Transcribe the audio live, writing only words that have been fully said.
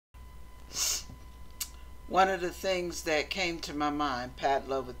One of the things that came to my mind, Pat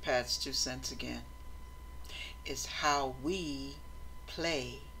Love with Pat's 2 cents again, is how we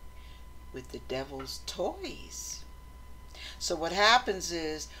play with the devil's toys. So what happens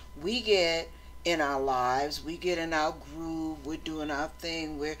is we get in our lives, we get in our groove, we're doing our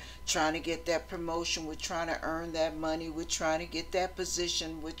thing, we're trying to get that promotion, we're trying to earn that money, we're trying to get that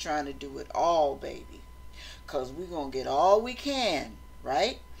position, we're trying to do it all, baby. Because we're going to get all we can,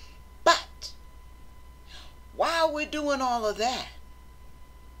 right? But while we're doing all of that,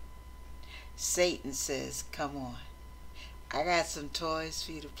 Satan says, come on, I got some toys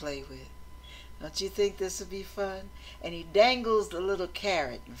for you to play with. Don't you think this would be fun? And he dangles the little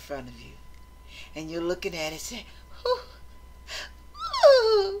carrot in front of you. And you're looking at it and say, ooh,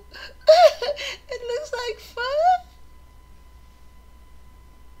 ooh, it looks like fun.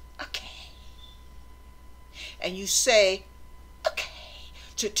 Okay. And you say, okay,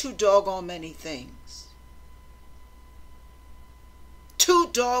 to too doggone many things. Too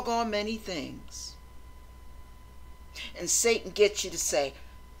doggone many things. And Satan gets you to say,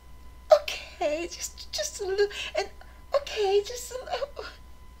 okay, just a little, and okay, just a little,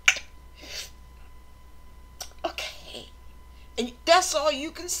 okay. And that's all you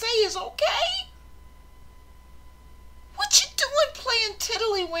can say is okay. What you doing playing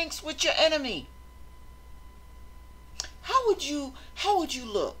tiddlywinks with your enemy? How would you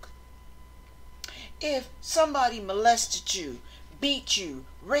look if somebody molested you, beat you,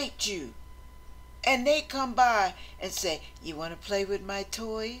 raped you, and they come by and say, you want to play with my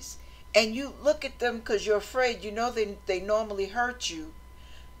toys? And you look at them because you're afraid, you know they normally hurt you.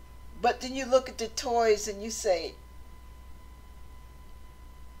 But then you look at the toys and you say,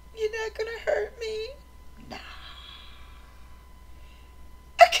 you're not going to hurt me? Nah.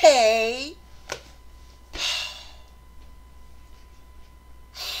 Okay.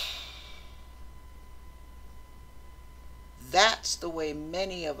 That's the way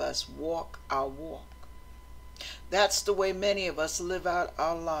many of us walk our walk. That's the way many of us live out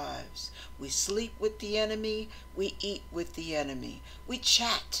our lives. We sleep with the enemy. We eat with the enemy. We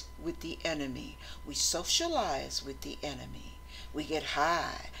chat with the enemy. We socialize with the enemy. We get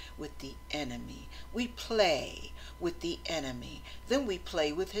high with the enemy. We play with the enemy. Then we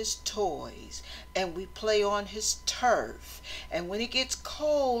play with his toys. And we play on his turf. And when it gets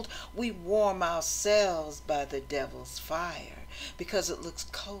cold, we warm ourselves by the devil's fire. Because it looks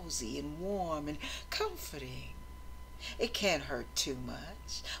cozy and warm and comforting. It can't hurt too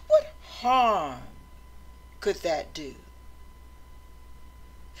much. What harm could that do?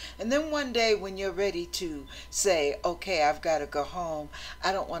 And then one day when you're ready to say, okay, I've got to go home,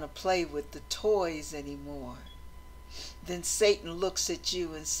 I don't want to play with the toys anymore, then Satan looks at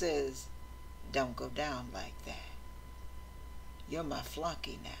you and says, don't go down like that. You're my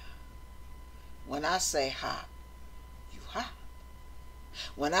flunky now. When I say hop, you hop.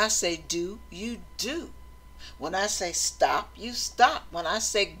 When I say do, you do. When I say stop, you stop. When I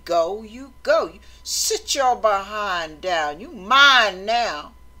say go, you go. You sit your behind down. You mine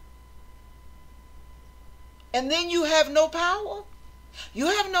now. And then you have no power. You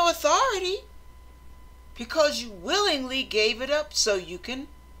have no authority because you willingly gave it up so you can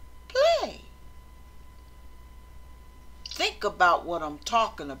play. Think about what I'm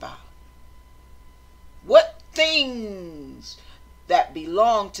talking about. What things that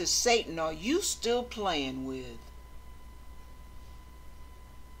belong to Satan are you still playing with?